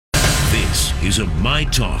is a My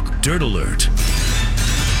Talk Dirt Alert.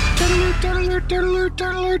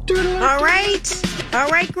 All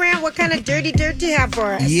right, Grant, what kind of dirty dirt do you have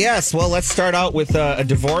for us? Yes, well, let's start out with a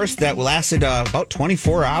divorce that lasted about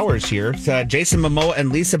 24 hours here. Jason Momoa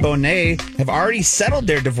and Lisa Bonet have already settled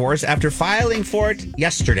their divorce after filing for it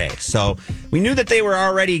yesterday. So we knew that they were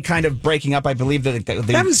already kind of breaking up. I believe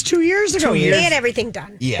that was 2 years ago. They had everything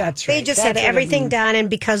done. Yeah, that's right. They just had everything done,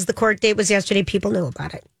 and because the court date was yesterday, people knew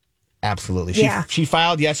about it. Absolutely. She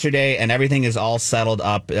filed yesterday, and everything is all settled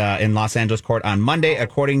up in Los Angeles court on Monday.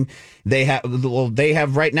 According, they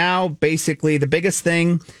have right now, basically, the biggest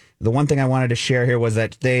thing, the one thing I wanted to share here was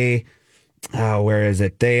that they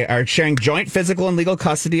are sharing joint physical and legal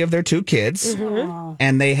custody of their two kids. Mm-hmm.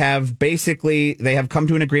 And they have come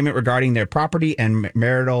to an agreement regarding their property and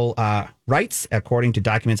marital rights, according to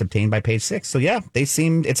documents obtained by Page Six. So, yeah,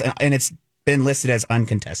 it's been listed as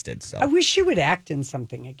uncontested. So I wish she would act in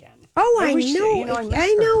something again. Oh, I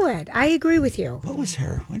know it. I agree with you. What was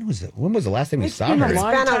her? When was it? When was the last time we saw her? It's been a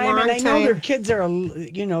long time, and I know their kids are,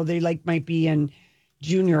 they might be in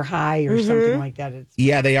junior high or something like that.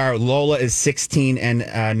 Yeah, they are. Lola is 16 and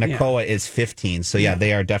Nakoa is 15. So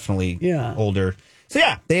they are definitely older. So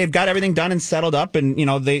they've got everything done and settled up, and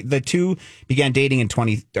the two began dating in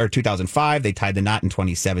 2005. They tied the knot in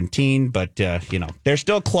 2017, but they're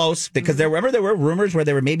still close because there were rumors where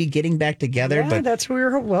they were maybe getting back together. Yeah, but that's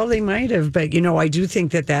where they might have. But I do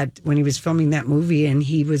think that when he was filming that movie and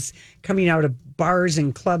he was coming out of bars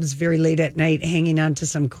and clubs very late at night, hanging on to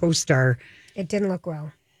some co-star, it didn't look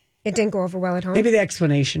well. It didn't go over well at home. Maybe the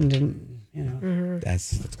explanation didn't.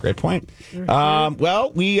 That's a great point.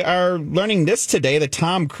 Well, we are learning this today that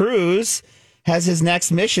Tom Cruise has his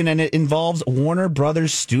next mission, and it involves Warner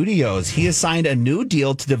Brothers Studios. He has signed a new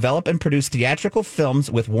deal to develop and produce theatrical films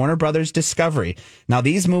with Warner Brothers Discovery. Now,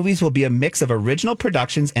 these movies will be a mix of original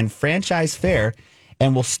productions and franchise fare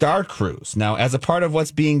and will star Cruise. Now, as a part of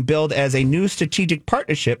what's being billed as a new strategic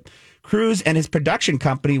partnership, Cruise and his production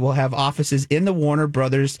company will have offices in the Warner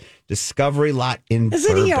Brothers Discovery lot in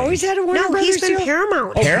Isn't Burbank. he always had a Warner Brothers? He's been deal?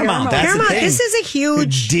 Paramount. Paramount, that's the thing. This is a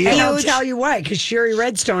huge deal. And I'll tell you why, because Sherry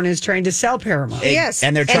Redstone is trying to sell Paramount. Yes.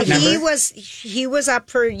 And he was up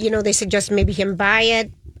for, they suggested maybe him buy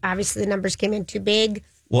it. Obviously, the numbers came in too big.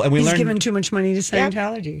 Well, and He's given too much money to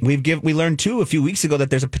Scientology. We learned too a few weeks ago that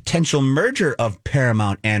there's a potential merger of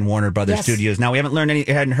Paramount and Warner Brothers Studios. Now we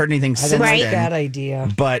hadn't heard anything since then. I don't like that idea,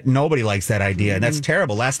 but nobody likes that idea, and that's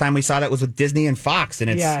terrible. Last time we saw that was with Disney and Fox, and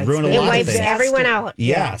it's ruined a lot of things. It wipes everyone out.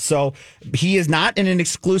 Yeah, so he is not in an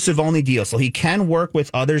exclusive only deal, so he can work with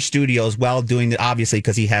other studios while doing it, obviously,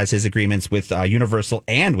 because he has his agreements with Universal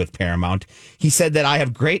and with Paramount. He said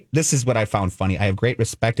that this is what I found funny. I have great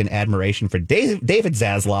respect and admiration for David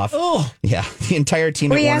Zaslav. Oh. Yeah, the entire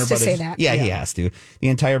team at Warner Brothers. He has to say that. Yeah, he has to. The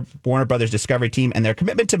entire Warner Brothers Discovery team and their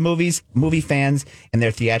commitment to movies, movie fans, and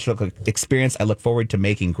their theatrical experience. I look forward to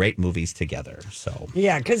making great movies together. So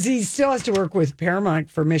because he still has to work with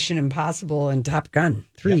Paramount for Mission Impossible and Top Gun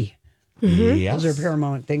 3. Yep. Mm-hmm. Yes. Those are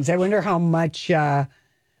Paramount things. I wonder how much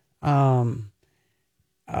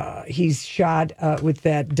he's shot with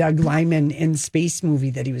that Doug Liman in space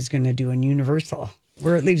movie that he was going to do in Universal.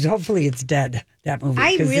 Where it leaves, hopefully it's dead, that movie.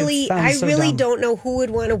 I really don't know who would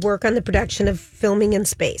want to work on the production of filming in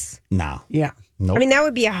space. No. Yeah. Nope. I mean, that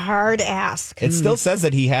would be a hard ask. It still says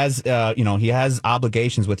that he has, he has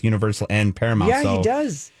obligations with Universal and Paramount. Yeah, he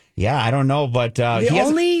does. Yeah, I don't know, but the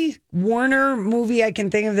only Warner movie I can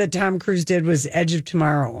think of that Tom Cruise did was Edge of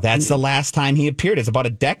Tomorrow. That's the last time he appeared. It's about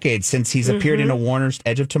a decade since he's appeared in a Warner's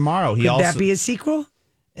Edge of Tomorrow. Could that be a sequel?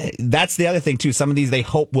 That's the other thing too. Some of these they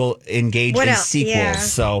hope will engage in sequels. Yeah.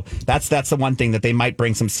 So that's the one thing that they might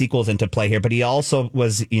bring some sequels into play here. But he also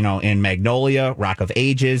was, in Magnolia, Rock of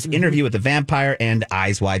Ages, Interview with the Vampire, and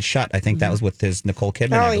Eyes Wide Shut. I think that was with his Nicole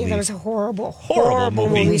Kidman. Oh yeah, that was a horrible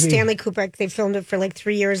movie. Stanley Kubrick. They filmed it for like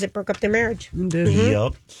 3 years. It broke up their marriage.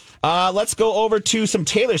 Yep. Let's go over to some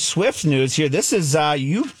Taylor Swift news here. This is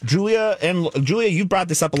Julia, you brought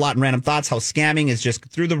this up a lot in Random Thoughts, how scamming is just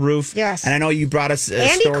through the roof. Yes. And I know you brought us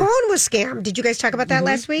Andy Cohen was scammed. Did you guys talk about that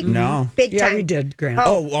last week? No. Big time. Yeah, we did, Grant.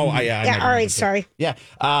 Yeah. All right, sorry. Yeah.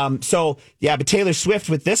 But Taylor Swift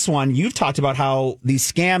with this one, you've talked about how these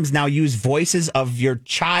scams now use voices of your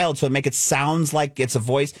child to make it sound like it's a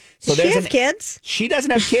voice. So Does she have kids? She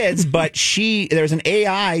doesn't have kids, but there's an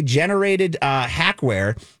AI generated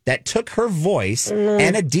hackware that took her voice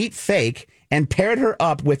and a deep fake and paired her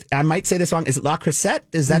up with, I might say this wrong, is it La Crusette?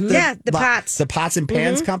 Is that the Pots? The Pots and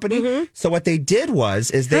Pans company? So what they did was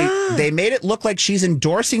they made it look like she's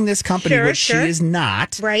endorsing this company, which she is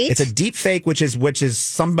not. Right. It's a deep fake, which is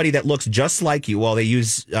somebody that looks just like you. Well, they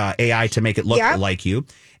use AI to make it look like you.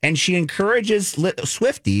 and she encourages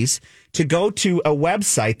Swifties to go to a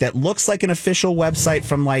website that looks like an official website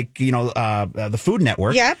from the Food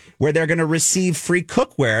Network, where they're going to receive free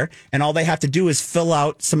cookware, and all they have to do is fill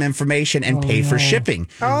out some information and pay for shipping.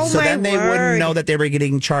 Oh, so then they word. wouldn't know that they were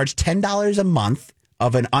getting charged $10 a month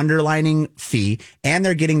of an underlining fee, and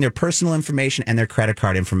they're getting their personal information and their credit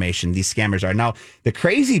card information. These scammers are. Now, the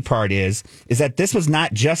crazy part is that this was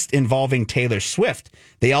not just involving Taylor Swift.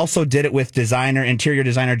 They also did it with interior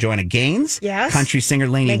designer Joanna Gaines, country singer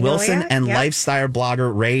Lainey Wilson, and lifestyle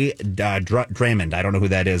blogger Ray Draymond. I don't know who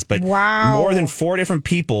that is, but more than 4 different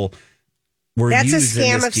people were used. That's a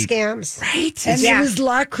scam of scams. Right? And it was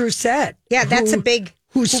La Crusette. Yeah, that's a big...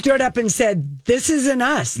 Who stood up and said, this isn't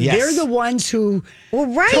us. Yes. They're the ones who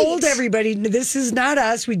told everybody, this is not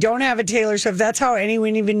us. We don't have a Taylor Swift. That's how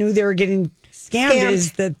anyone even knew they were getting scammed.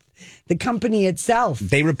 Is the company itself.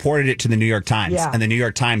 They reported it to the New York Times, and the New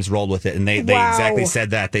York Times rolled with it. And they exactly said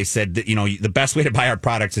that. They said that, the best way to buy our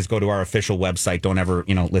products is go to our official website. Don't ever,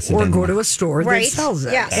 listen to them. Or go to a store that sells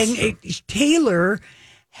it. Yes. And Taylor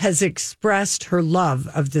has expressed her love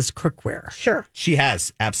of this cookware. Sure. She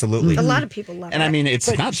has, absolutely. A lot of people love it. And I mean, it's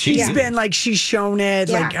not cheap. She's been she's shown it.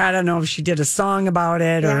 I don't know if she did a song about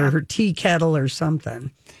it or her tea kettle or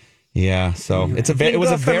something. Yeah, so it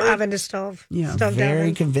was a from very oven to stove. Yeah, stove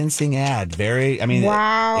very convincing ad. Very, I mean,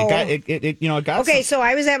 wow. It got. Okay, so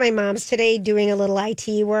I was at my mom's today doing a little IT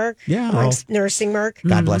work, amongst nursing work.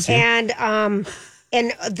 God bless you.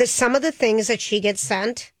 And some of the things that she gets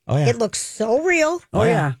sent, it looks so real. Oh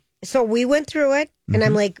yeah. So we went through it, and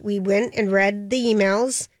I'm like, we went and read the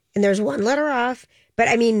emails, and there's one letter off. But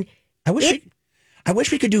I mean, I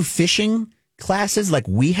wish we could do fishing classes like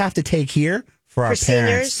we have to take here. For our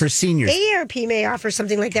parents, for seniors. AARP may offer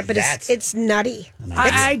something like that, but it's nutty.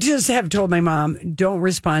 I just have told my mom, don't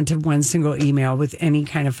respond to one single email with any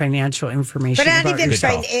kind of financial information. But not about even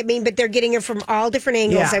yourself. but they're getting it from all different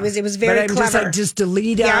angles. Yeah. It was very clever. Just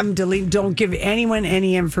delete them. Don't give anyone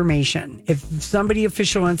any information. If somebody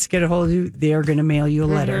official wants to get a hold of you, they are going to mail you a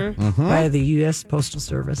letter via the U.S. Postal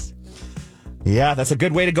Service. Yeah, that's a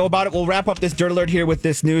good way to go about it. We'll wrap up this Dirt Alert here with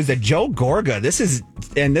this news that Joe Gorga, this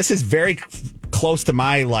is very close to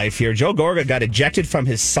my life here. Joe Gorga got ejected from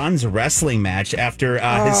his son's wrestling match after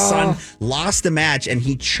his son lost the match, and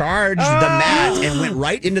he charged the mat and went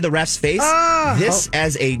right into the ref's face. This,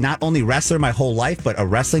 as a not only wrestler my whole life, but a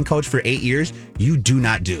wrestling coach for 8 years, you do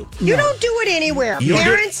not do. You don't do it anywhere.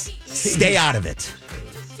 Parents, stay out of it.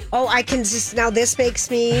 Oh, I can just, now this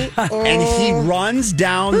makes me. And he runs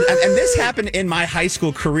down, and this happened in my high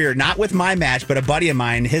school career, not with my match, but a buddy of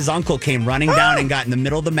mine, his uncle came running down and got in the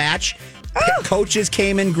middle of the match. Coaches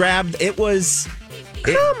came and grabbed, Come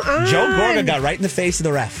on. Joe Gorga got right in the face of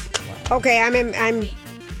the ref. Okay,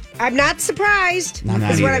 I'm not surprised.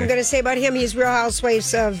 Is what I'm going to say about him. He's Real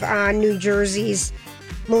Housewives of New Jersey's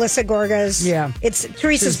Melissa Gorga's. Yeah. It's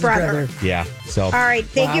Teresa's brother. Yeah. So. All right.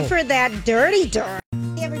 Thank you for that dirty dirt.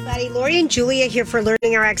 Hey, everybody. Lori and Julia here for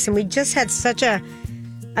Learning RX. And we just had such a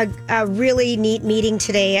really neat meeting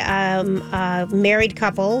today. A married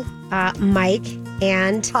couple, Mike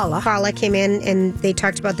and Paula came in, and they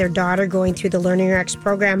talked about their daughter going through the Learning RX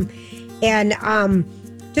program. And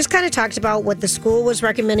just kind of talked about what the school was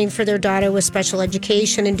recommending for their daughter with special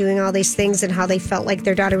education and doing all these things, and how they felt like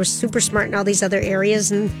their daughter was super smart in all these other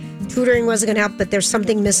areas, and tutoring wasn't going to help, but there's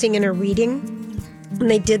something missing in her reading. And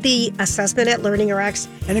they did the assessment at Learning RX.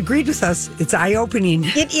 And agreed with us. It's eye-opening.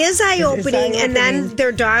 It is eye-opening. And then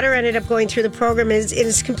their daughter ended up going through the program. It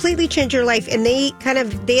has completely changed her life. And they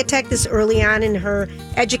attacked this early on in her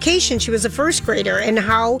education. She was a first grader, and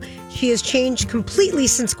how she has changed completely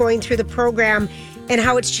since going through the program, and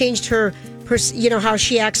how it's changed her, how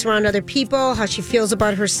she acts around other people, how she feels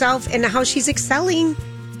about herself, and how she's excelling.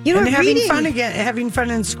 And having fun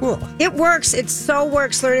in school. It works. It so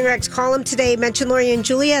works. Learning RX. Call them today. Mention Lori and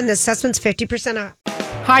Julia, and the assessment's 50% off.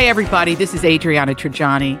 Hi, everybody. This is Adriana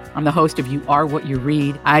Trajani. I'm the host of You Are What You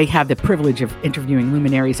Read. I have the privilege of interviewing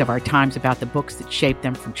luminaries of our times about the books that shaped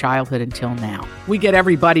them from childhood until now. We get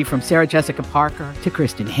everybody from Sarah Jessica Parker to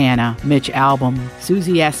Kristen Hanna, Mitch Albom,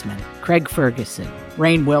 Susie Essman, Craig Ferguson,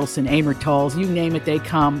 Rainn Wilson, Amor Tolls, you name it, they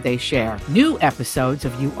come, they share. New episodes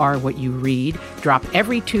of You Are What You Read drop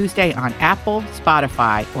every Tuesday on Apple,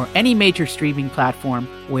 Spotify, or any major streaming platform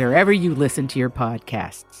wherever you listen to your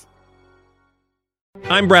podcasts.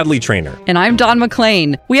 I'm Bradley Trainer. And I'm Don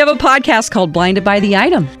McClain. We have a podcast called Blinded by the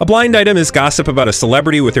Item. A blind item is gossip about a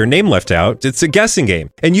celebrity with their name left out. It's a guessing game,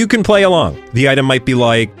 and you can play along. The item might be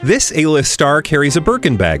like, this A-list star carries a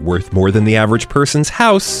Birkin bag worth more than the average person's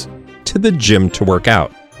house to the gym to work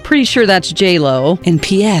out. Pretty sure that's J-Lo. And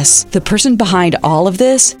P.S. the person behind all of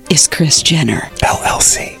this is Kris Jenner,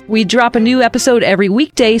 LLC. We drop a new episode every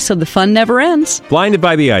weekday so the fun never ends. Blinded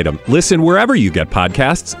by the Item. Listen wherever you get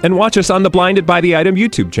podcasts and watch us on the Blinded by the Item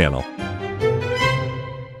YouTube channel.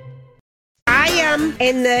 I am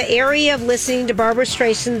in the area of listening to Barbra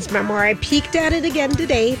Streisand's memoir. I peeked at it again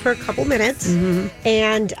today for a couple minutes.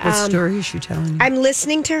 And What story is she telling? I'm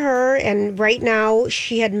listening to her, and right now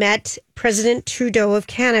she had met President Trudeau of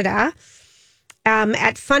Canada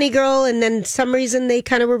at Funny Girl, and then some reason they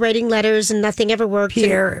kind of were writing letters and nothing ever worked.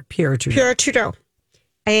 Pierre Trudeau. Pierre Trudeau.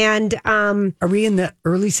 And are we in the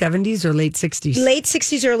early 70s or late 60s? Late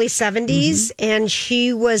 60s, early 70s, and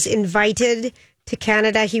she was invited to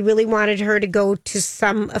Canada. He really wanted her to go to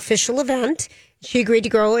some official event. She agreed to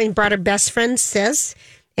go and brought her best friend, Sis.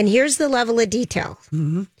 And here's the level of detail.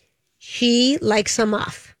 She likes a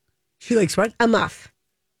muff. She likes what? A muff.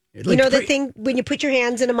 Like you know the thing when you put your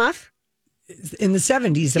hands in a muff? In the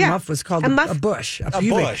 70s, a muff was called a bush. A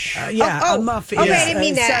bush. A muff. Okay, I didn't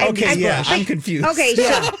mean that. I'm confused. Okay,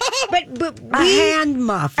 so, but a hand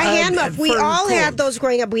muff. A hand muff. We all had those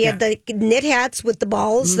growing up. We had the knit hats with the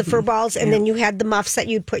balls, the fur balls, and then you had the muffs that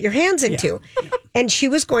you'd put your hands into. And she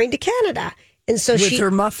was going to Canada. And so with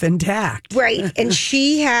her muff intact. Right. And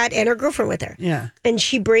she had, and her girlfriend with her. Yeah. And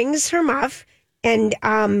she brings her muff, and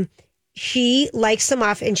she likes the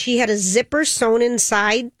muff, and she had a zipper sewn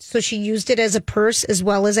inside, so she used it as a purse as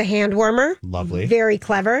well as a hand warmer. Lovely. Very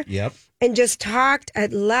clever. Yep. And just talked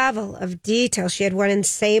at level of detail. She had one in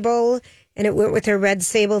sable, and it went with her red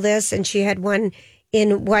sable this, and she had one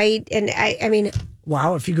in white, and I mean...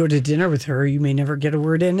 Wow, if you go to dinner with her, you may never get a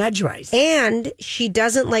word in edgewise. And she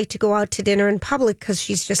doesn't like to go out to dinner in public because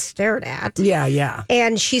she's just stared at. Yeah.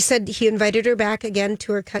 And she said he invited her back again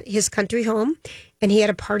to his country home, and he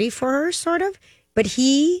had a party for her, sort of. But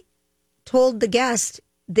he told the guest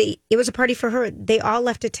it was a party for her. They all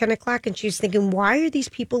left at 10 o'clock, and she was thinking, why are these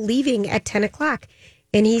people leaving at 10 o'clock?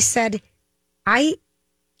 And he said, I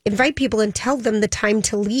invite people and tell them the time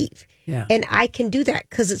to leave. Yeah. And I can do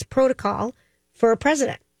that because it's protocol for a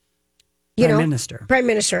president. Prime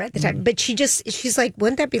Minister at the time. But she's like,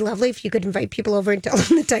 wouldn't that be lovely if you could invite people over and tell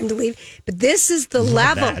them the time to leave? But this is the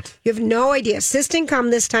level. That. You have no idea. Sis didn't come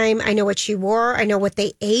this time. I know what she wore. I know what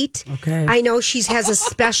they ate. Okay. I know she has a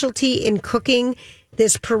specialty in cooking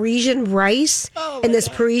this Parisian rice and this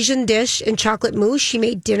Parisian dish and chocolate mousse. She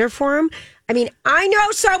made dinner for him. I mean, I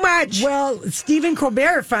know so much. Well, Stephen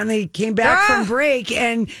Colbert finally came back from break,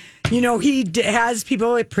 and he has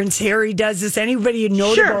people. Prince Harry does this. Anybody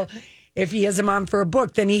notable, if he has him on for a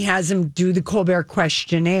book, then he has him do the Colbert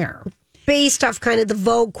Questionnaire, based off kind of the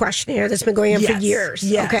Vogue questionnaire that's been going on for years.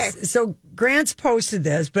 Yes. Okay, so Grant's posted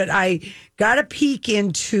this, but I got a peek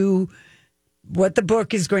into what the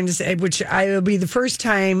book is going to say, which will be the first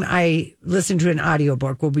time I listen to an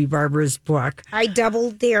audiobook, will be Barbara's book. I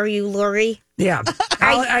double dare you, Lori. Yeah.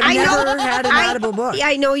 I've never had an audible book.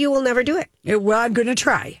 I know you will never do it. Well, I'm going to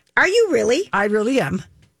try. Are you really? I really am.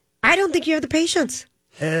 I don't think you have the patience.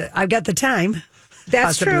 I've got the time.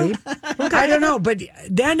 That's possibly. true. I don't know. But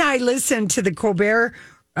then I listened to the Colbert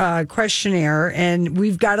Questionnaire, and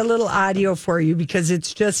we've got a little audio for you because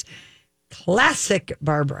it's just classic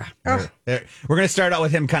Barbra. We're going to start out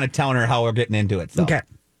with him kind of telling her how we're getting into it. So. Okay.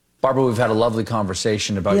 Barbara, we've had a lovely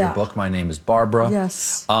conversation about your book. My name is Barbara.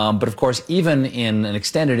 Yes. But of course, even in an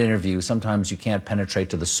extended interview, sometimes you can't penetrate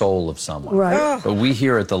to the soul of someone. Right. But we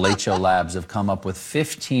here at the Late Show Labs have come up with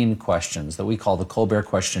 15 questions that we call the Colbert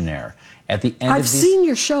Questionnaire. At the end I've of these, seen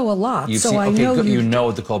your show a lot, so I know you know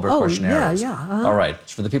what the Colbert Questionnaire is. Yeah. All right.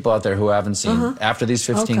 For the people out there who haven't seen, after these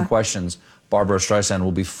 15 questions, Barbra Streisand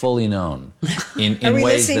will be fully known in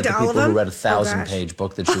ways that the people who read a 1,000-page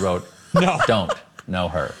book that she wrote don't know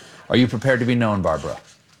her. Are you prepared to be known, Barbara?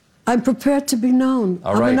 I'm prepared to be known.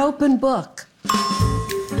 All I'm right. an open book.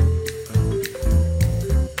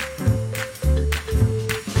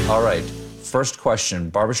 All right. First question,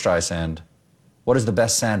 Barbra Streisand. What is the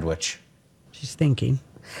best sandwich? She's thinking.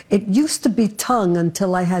 It used to be tongue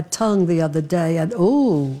until I had tongue the other day, and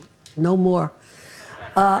no more.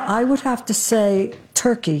 I would have to say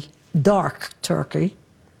turkey, dark turkey.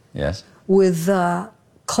 Yes. With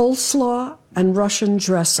coleslaw and Russian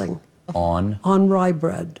dressing. On rye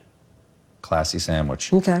bread. classy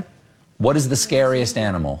sandwich. Okay. What is the scariest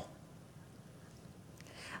animal?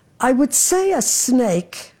 I would say a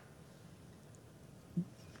snake,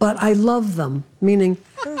 but I love them, meaning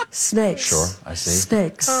snakes. Sure, I see.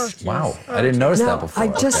 Snakes. Wow, I didn't notice that before.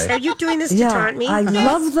 Are you doing this to taunt me? I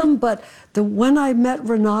love them, but when I met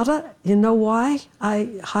Renata, you know why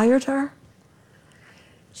I hired her?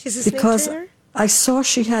 She's a snake because trainer? I saw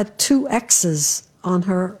she had 2 X's on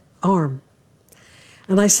her arm.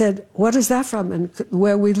 And I said, what is that from? And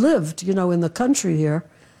where we lived, you know, in the country here,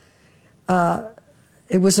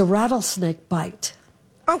 it was a rattlesnake bite.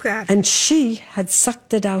 Oh, God. And she had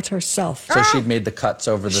sucked it out herself. So she'd made the cuts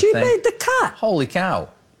over the thing? She made the cut. Holy cow.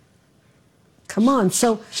 Come on.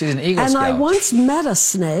 So she's an Eagle and Scout. I once met a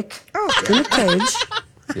snake in a cage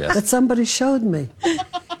that somebody showed me.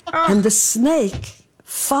 And the snake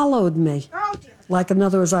followed me. Like, in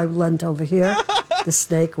other words, I went over here. The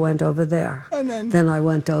snake went over there. And then I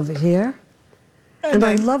went over here. And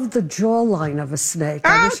I loved the jawline of a snake.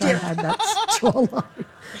 I wish I had that jawline.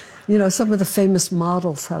 You know, some of the famous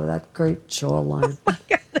models have that great jawline.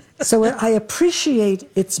 So I appreciate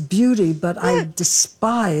its beauty, but I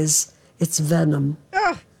despise its venom.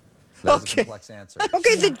 That's a complex answer.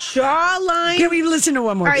 Okay, the jawline. Can we listen to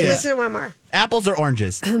one more? All right, listen to one more. Apples or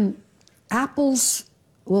oranges? Apples,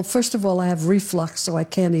 well, first of all, I have reflux, so I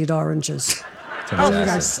can't eat oranges.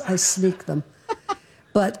 I sneak them.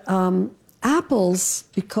 But apples,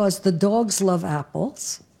 because the dogs love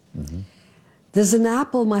apples. Mm-hmm. There's an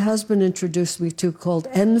apple my husband introduced me to called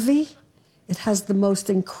Envy. It has the most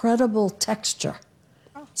incredible texture.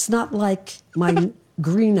 It's not like my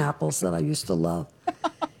green apples that I used to love.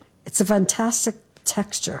 It's a fantastic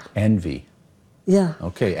texture. Envy. Yeah.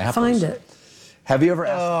 Okay, apples. Find it. Have you ever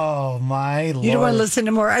asked? Oh, my Lord. You don't want to listen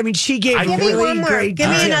to more? I mean, she gave Give me really one more. great... Give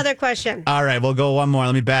me another question. All right, we'll go one more.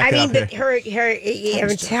 Let me back it up here.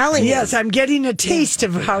 I'm telling you. Yes, I'm getting a taste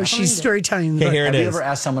of how she's storytelling. Okay, here it Have is. you ever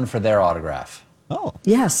asked someone for their autograph? Oh.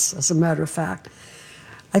 Yes, as a matter of fact.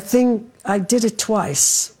 I think I did it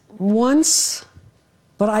twice. Once,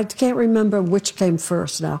 but I can't remember which came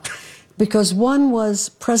first now. Because one was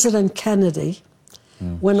President Kennedy,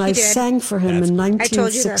 when I sang for him in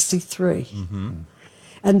 1963. Mm-hmm.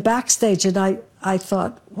 And backstage, and I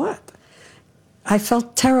thought, what? I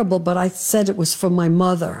felt terrible, but I said it was for my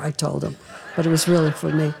mother, I told him. But it was really for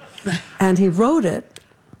me. And he wrote it,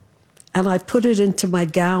 and I put it into my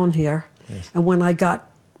gown here. Yes. And when I got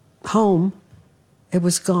home, it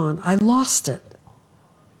was gone. I lost it.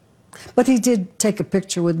 But he did take a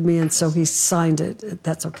picture with me, and so he signed it.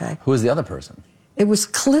 That's okay. Who was the other person? It was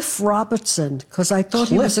Cliff Robertson, because I thought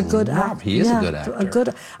he was a good actor. He is a good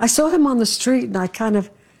actor. I saw him on the street, and I kind of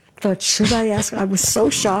thought, should I ask? I was so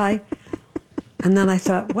shy. And then I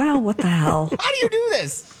thought, well, what the hell? How do you do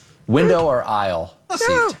this? Window or aisle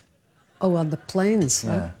seat? Oh, on the planes.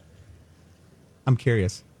 Yeah. Huh? I'm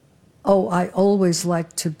curious. Oh, I always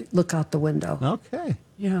like to look out the window. Okay.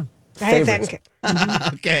 Yeah.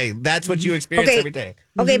 Okay, that's what you experience every day.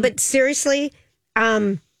 Okay, but seriously,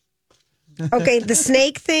 okay, the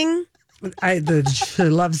snake thing. She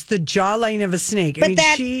loves the jawline of a snake. But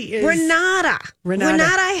she is Renata.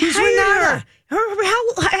 Who's Renata?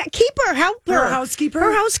 Her keeper, help her. Her housekeeper?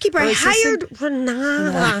 Her housekeeper. Her I hired assistant?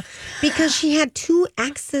 Renata because she had 2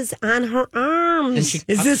 X's on her arms.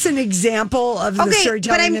 Is this an example of the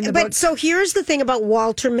storytelling in the book? But so here's the thing about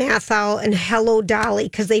Walter Matthau and Hello Dolly,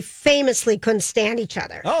 because they famously couldn't stand each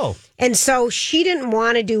other. Oh. And so she didn't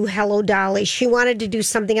want to do Hello Dolly. She wanted to do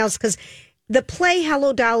something else because the play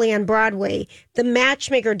Hello Dolly on Broadway, the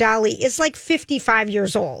matchmaker Dolly is like 55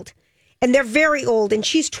 years old. And they're very old, and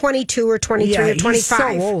she's 22 or 23 or 25. He's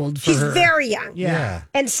so old for she's her. very young. Yeah.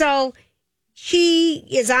 And so she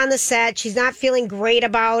is on the set. She's not feeling great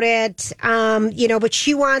about it, but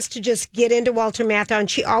she wants to just get into Walter Matthau,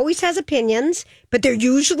 and she always has opinions, but they're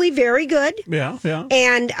usually very good. Yeah.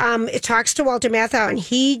 And it talks to Walter Matthau, and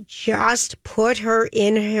he just put her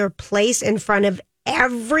in her place in front of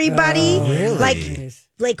everybody. Oh, really?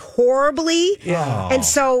 Like horribly. Yeah. And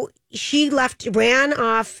so she ran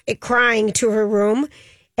off crying to her room.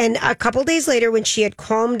 And a couple days later, when she had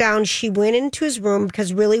calmed down, she went into his room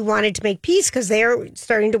because really wanted to make peace because they're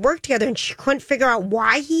starting to work together. And she couldn't figure out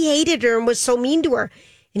why he hated her and was so mean to her.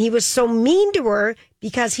 And he was so mean to her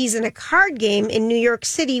because he's in a card game in New York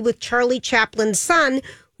City with Charlie Chaplin's son,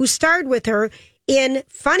 who starred with her in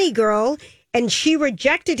Funny Girl. And she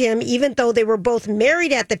rejected him, even though they were both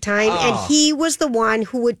married at the time. Oh. And he was the one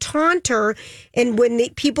who would taunt her. And when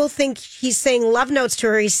people think he's saying love notes to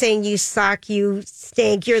her, he's saying, you suck, you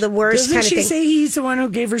stink, you're the worst. Doesn't kind of she thing. say he's the one who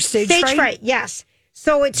gave her stage fright? Yes.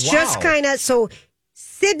 So it's just kind of, so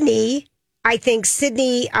Sidney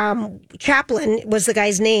Chaplin was the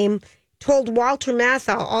guy's name, told Walter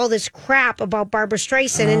Matthau all this crap about Barbra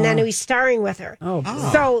Streisand, and then he's starring with her.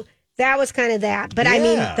 So that was kind of that. But I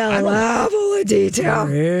mean, the level of detail.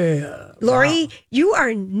 Yeah. Lori, you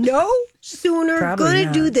are no sooner going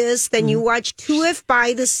to do this than you watch 2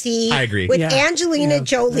 by the Sea. I agree. With Angelina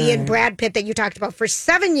Jolie and Brad Pitt that you talked about for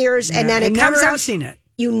 7 years. And then it comes out. I've seen it.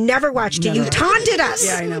 You never watched it. You taunted us.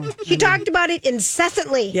 Yeah, I know. You talked about it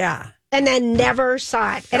incessantly. Yeah. And then never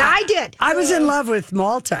saw it. And I did. I was in love with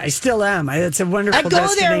Malta. I still am. It's a wonderful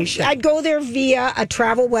destination. I'd go there via a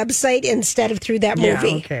travel website instead of through that movie.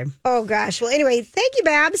 Yeah, okay. Oh, gosh. Well, anyway, thank you,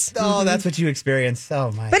 Babs. Oh, that's what you experienced.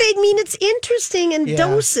 Oh, my. But I mean, it's interesting in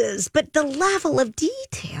doses, but the level of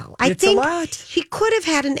detail. I think a lot. she could have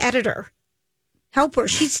had an editor help her.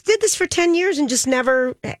 She did this for 10 years and just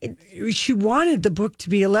never. She wanted the book to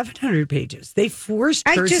be 1,100 pages. They forced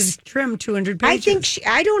her to trim 200 pages.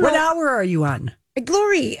 I don't know. What hour are you on?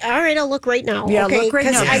 Glory. All right, I'll look right now. Yeah, okay? look right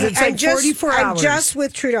now. It's like 44 hours. I'm just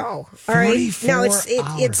with Trudeau. All right. No,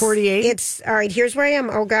 it's 48. It's all right. Here's where I am.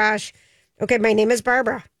 Oh gosh. Okay, my name is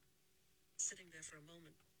Barbara. Sitting there for a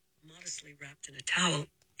moment, modestly wrapped in a towel,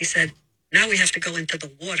 he said, "Now we have to go into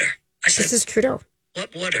the water." I said, "This is Trudeau."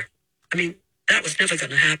 "What water? I mean, that was never going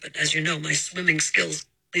to happen. As you know, my swimming skills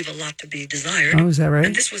leave a lot to be desired." Oh, is that right?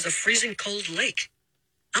 And this was a freezing cold lake.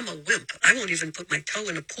 I'm a wimp. I won't even put my toe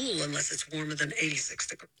in a pool unless it's warmer than 86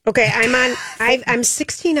 degrees. Okay, I'm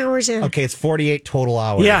 16 hours in. Okay, it's 48 total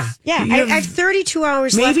hours. Yeah. Yeah, I have 32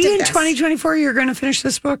 hours left. Maybe of in this. 2024 you're going to finish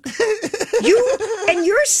this book.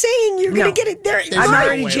 You're saying you're going to get it there. I'm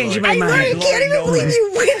already changing my mind. I can't even believe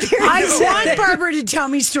you went there. I want Barbara to tell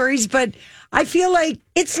me stories, but I feel like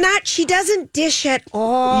it's not. She doesn't dish at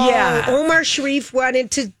all. Yeah. Omar Sharif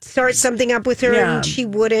wanted to start something up with her, and she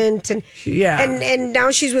wouldn't. And and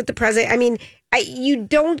now she's with the president. I mean, you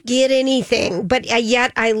don't get anything, but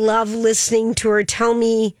yet I love listening to her tell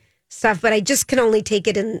me stuff. But I just can only take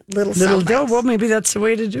it in little dough. Well, maybe that's the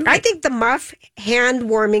way to do it. I think the muff, hand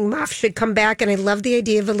warming muff, should come back, and I love the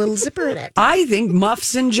idea of a little zipper in it. I think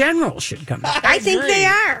muffs in general should come back. I think they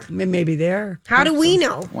are. Maybe they are. How do we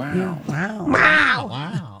know? Wow. Yeah.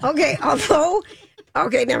 Wow. Okay,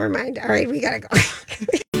 okay, never mind. All right, we got to go.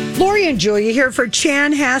 Lori and Julia here for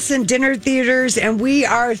Chanhassen Dinner Theaters, and we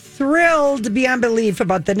are thrilled beyond belief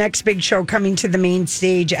about the next big show coming to the main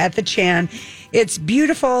stage at the Chan. It's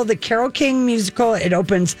beautiful, the Carole King musical. It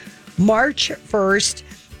opens March 1st,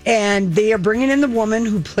 and they are bringing in the woman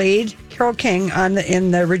who played Carole King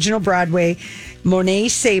in the original Broadway, Monet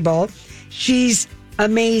Sable. She's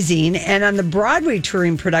amazing, and on the Broadway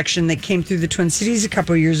touring production that came through the Twin Cities a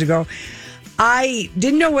couple of years ago, I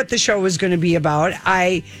didn't know what the show was going to be about.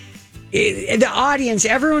 The audience,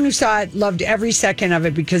 everyone who saw it, loved every second of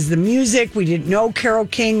it because the music. We didn't know Carole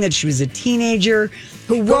King, that she was a teenager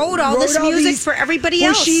who wrote all this music for everybody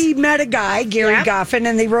else. Well, she met a guy, Gary Goffin,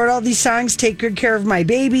 and they wrote all these songs. Take Good Care of My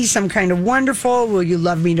Baby, Some Kind of Wonderful, Will You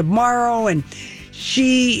Love Me Tomorrow, and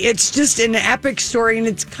it's just an epic story, and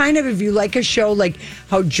it's kind of, if you like a show like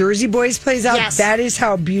how Jersey Boys plays out, that is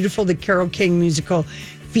how beautiful the Carole King musical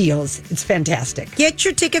feels. It's fantastic. Get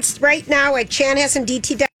your tickets right now at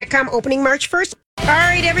chanhassendt.com, opening March 1st. All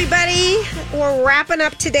right, everybody, we're wrapping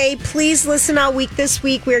up today. Please listen all week this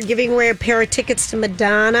week. We're giving away a pair of tickets to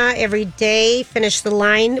Madonna every day. Finish the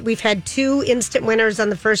line. We've had 2 instant winners on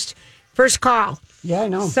the first call. Yeah, I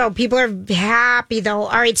know. So people are happy, though.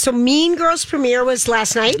 All right, so Mean Girls premiere was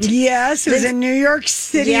last night. Yes, it was in New York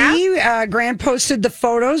City. Yeah. Grant posted the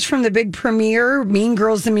photos from the big premiere. Mean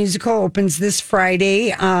Girls, the musical, opens this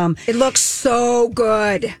Friday. It looks so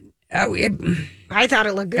good. I thought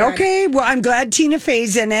it looked good. Okay, well, I'm glad Tina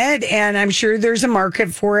Fey's in it, and I'm sure there's a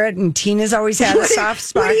market for it, and Tina's always had a soft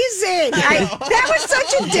spot. What are you saying? That was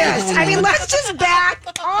such a diss. I mean, let's just back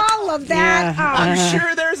all of that up. I'm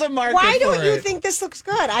sure there's a market for it. Why don't you think this looks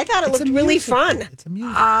good? I thought it looked really fun. It's a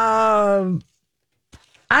music. I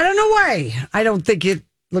don't know why. I don't think it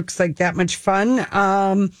looks like that much fun.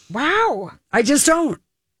 Wow. I just don't.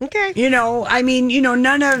 Okay.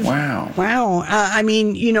 None of... Wow.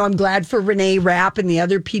 I'm glad for Renee Rapp and the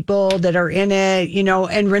other people that are in it,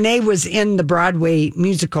 and Renee was in the Broadway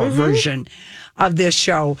musical version of this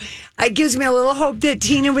show. It gives me a little hope that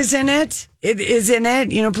Tina was in it. It is in it,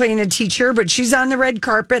 playing a teacher, but she's on the red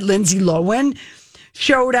carpet. Lindsay Lohan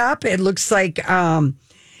showed up. It looks like,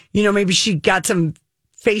 maybe she got some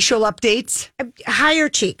facial updates. Higher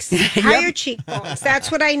cheeks. Higher cheekbones.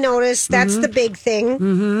 That's what I noticed. That's the big thing.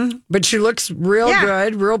 Mm-hmm. But she looks real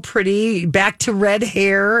good, real pretty. Back to red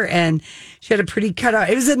hair, and she had a pretty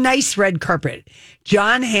cutout. It was a nice red carpet.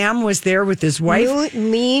 John Hamm was there with his wife.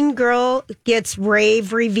 Mean Girl gets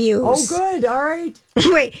rave reviews. Oh, good. All right.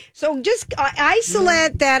 Wait, so just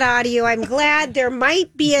isolate that audio. I'm glad there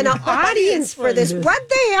might be an audience for this. What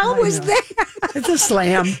the hell was that? It's a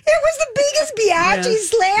slam. It was the biggest Biaggi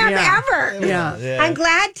slam ever. Yeah. I'm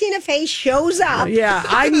glad Tina Fey shows up. Yeah,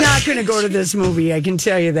 I'm not going to go to this movie. I can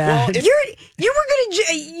tell you that. Well,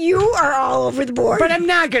 you are all over the board. But I'm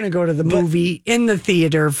not going to go to the movie in the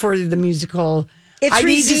theater for the musical. It's I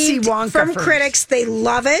need to see received Wonka from first. critics. They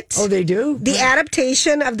love it. Oh, they do? The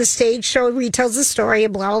adaptation of the stage show retells the story,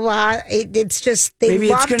 blah, blah, blah. It's just, they Maybe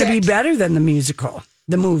it's loved going to be it. better than the musical,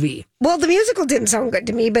 the movie. Well, the musical didn't sound good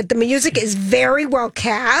to me, but the music is very well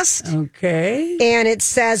cast. Okay. And it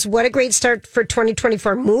says, what a great start for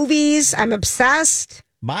 2024 movies. I'm obsessed.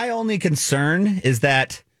 My only concern is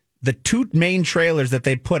that the two main trailers that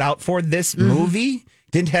they put out for this movie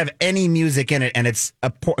didn't have any music in it, and it's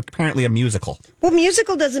apparently a musical. Well,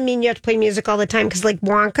 musical doesn't mean you have to play music all the time, because like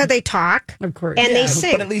Wonka, they talk. Of course. And they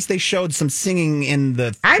sing. But at least they showed some singing in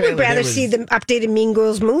the I would trailer. rather see the updated Mean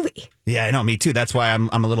Girls movie. Yeah, I know, me too. That's why I'm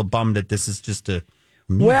a little bummed that this is just a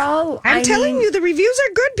musical. Well, I'm telling you, the reviews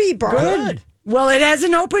are good, people. Good. Well, it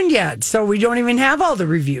hasn't opened yet, so we don't even have all the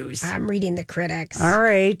reviews. I'm reading the critics. All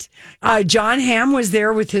right. John Hamm was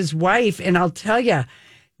there with his wife, and I'll tell you,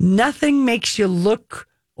 nothing makes you look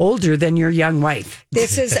older than your young wife.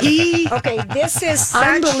 This is this is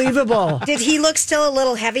such, unbelievable. Did he look still a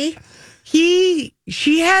little heavy? She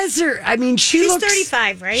has her. I mean, She's looks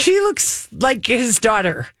 35, right? She looks like his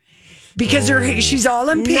daughter because she's all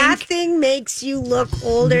in pink. Nothing makes you look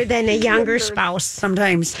older than a younger spouse.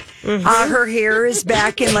 Sometimes her hair is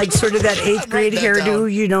back in like sort of that 8th grade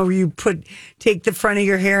hairdo. You know, you take the front of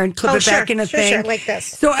your hair and clip it back in a thing. Sure, like this.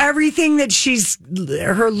 So everything that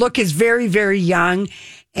her look is very, very young.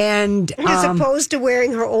 And as opposed to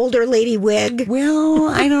wearing her older lady wig. Well,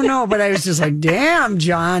 I don't know, but I was just like, damn,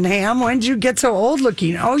 John Hamm, when did you get so old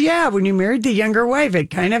looking? Oh, yeah, when you married the younger wife, it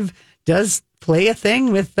kind of does play a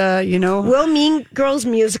thing with, Will Mean Girls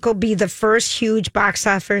musical be the first huge box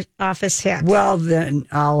office hit? Well, then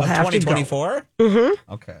I'll have to go. 2024?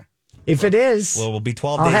 Mm-hmm. Okay. If it is, well, we'll be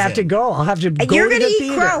 12 I'll days have to go. I'll have to go. You're going to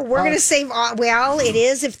eat crow. We're going to save. Well, it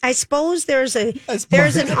is. If I suppose there's an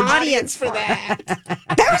audience for that.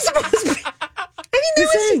 That was supposed to be.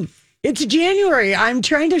 I mean, it's January. I'm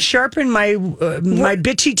trying to sharpen my my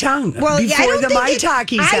bitchy tongue before the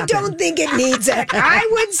Maitakis happen. I don't think it needs it. I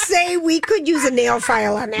would say we could use a nail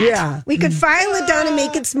file on that. Yeah. We could file it down and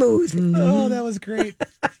make it smooth. Oh, that was great.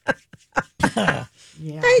 That's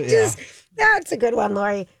a good one,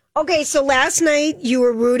 Lori. Okay, so last night you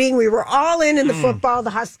were rooting. We were all in the football. The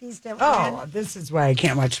Huskies didn't win. This is why I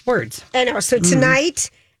can't watch sports. I know. So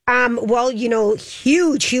tonight,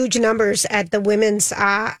 huge numbers at the women's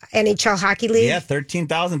NHL Hockey League. Yeah,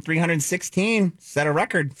 13,316 set a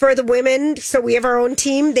record. For the women, so we have our own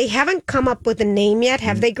team. They haven't come up with a name yet,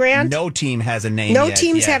 have they, Grant? No team has a name No yet.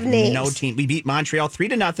 teams have names. No team. We beat Montreal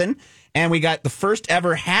 3-0. And we got the first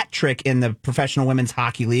ever hat trick in the Professional Women's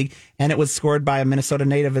Hockey League, and it was scored by a Minnesota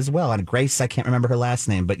native as well. And Grace, I can't remember her last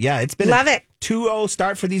name, but yeah, it's been Love a it. 2-0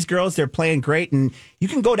 start for these girls. They're playing great, and you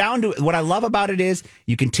can go down to what I love about it is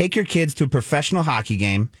you can take your kids to a professional hockey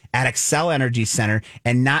game at Excel Energy Center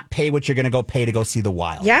and not pay what you're going to go pay to go see the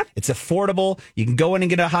Wild. Yep. It's affordable. You can go in and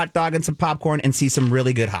get a hot dog and some popcorn and see some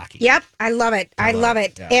really good hockey. Yep, I love it. I love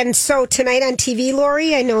it. Yeah. And so tonight on TV,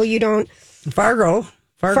 Lori, I know you don't. Fargo,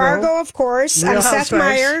 of course. Real Seth Housewives.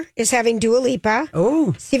 Meyer is having Dua Lipa.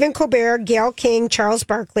 Oh. Stephen Colbert, Gail King, Charles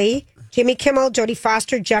Barkley, Jimmy Kimmel, Jodie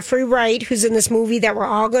Foster, Jeffrey Wright, who's in this movie that we're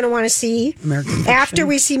all going to want to see after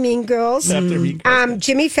we see Mean Girls.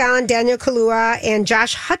 Jimmy Fallon, Daniel Kaluuya, and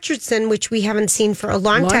Josh Hutcherson, which we haven't seen for a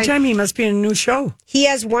long time. He must be in a new show. He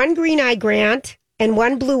has one green eye, Grant, and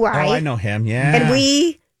one blue eye. Oh, I know him, yeah. And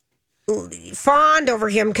we fawned over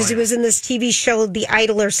him because he was in this TV show, The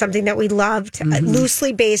Idol, or something that we loved,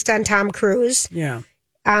 loosely based on Tom Cruise. Yeah.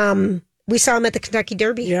 We saw him at the Kentucky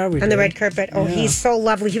Derby on did. the red carpet. Oh, he's so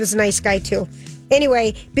lovely. He was a nice guy, too.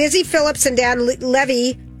 Anyway, Busy Phillips and Dan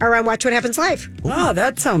Levy are on Watch What Happens Live. Oh,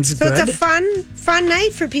 that sounds So good. it's a fun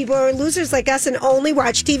night for people who are losers like us and only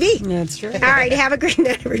watch TV. That's right. All right, have a great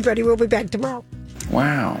night, everybody. We'll be back tomorrow.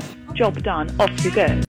 Wow. Job done. Off you go.